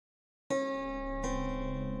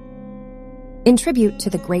In tribute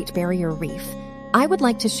to the Great Barrier Reef, I would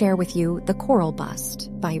like to share with you The Coral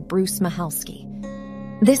Bust by Bruce Mahalski.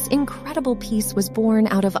 This incredible piece was born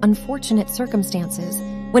out of unfortunate circumstances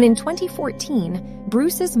when in 2014,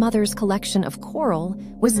 Bruce's mother's collection of coral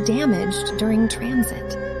was damaged during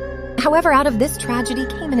transit. However, out of this tragedy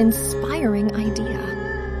came an inspiring idea.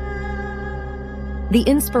 The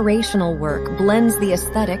inspirational work blends the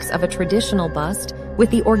aesthetics of a traditional bust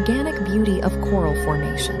with the organic beauty of coral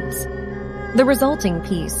formations. The resulting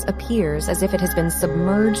piece appears as if it has been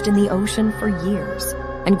submerged in the ocean for years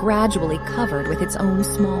and gradually covered with its own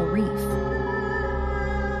small reef.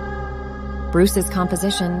 Bruce's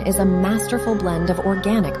composition is a masterful blend of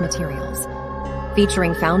organic materials,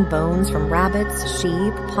 featuring found bones from rabbits,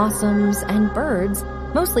 sheep, possums, and birds,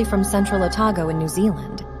 mostly from central Otago in New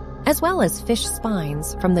Zealand, as well as fish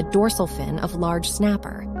spines from the dorsal fin of large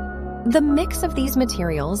snapper. The mix of these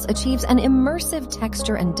materials achieves an immersive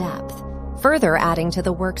texture and depth, further adding to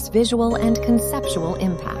the work's visual and conceptual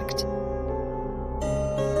impact.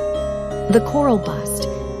 The Coral Bust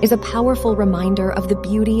is a powerful reminder of the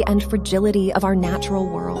beauty and fragility of our natural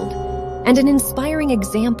world, and an inspiring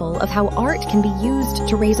example of how art can be used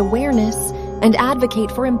to raise awareness and advocate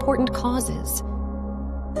for important causes.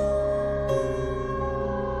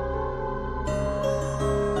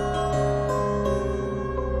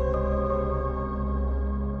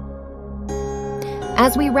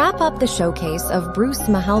 As we wrap up the showcase of Bruce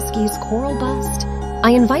Mahalski's Coral Bust, I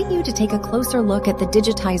invite you to take a closer look at the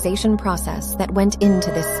digitization process that went into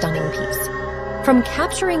this stunning piece. From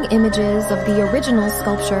capturing images of the original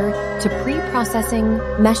sculpture to pre-processing,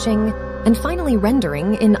 meshing, and finally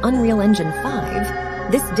rendering in Unreal Engine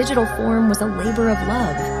 5, this digital form was a labor of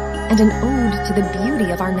love and an ode to the beauty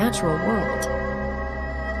of our natural world.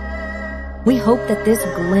 We hope that this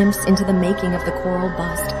glimpse into the making of the Coral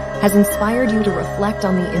Bust has inspired you to reflect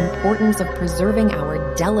on the importance of preserving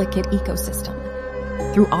our delicate ecosystem.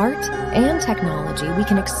 Through art and technology, we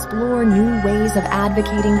can explore new ways of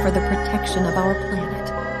advocating for the protection of our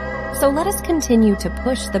planet. So let us continue to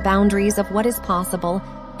push the boundaries of what is possible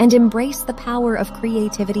and embrace the power of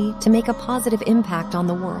creativity to make a positive impact on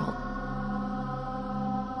the world.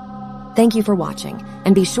 Thank you for watching,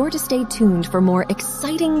 and be sure to stay tuned for more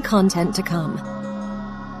exciting content to come.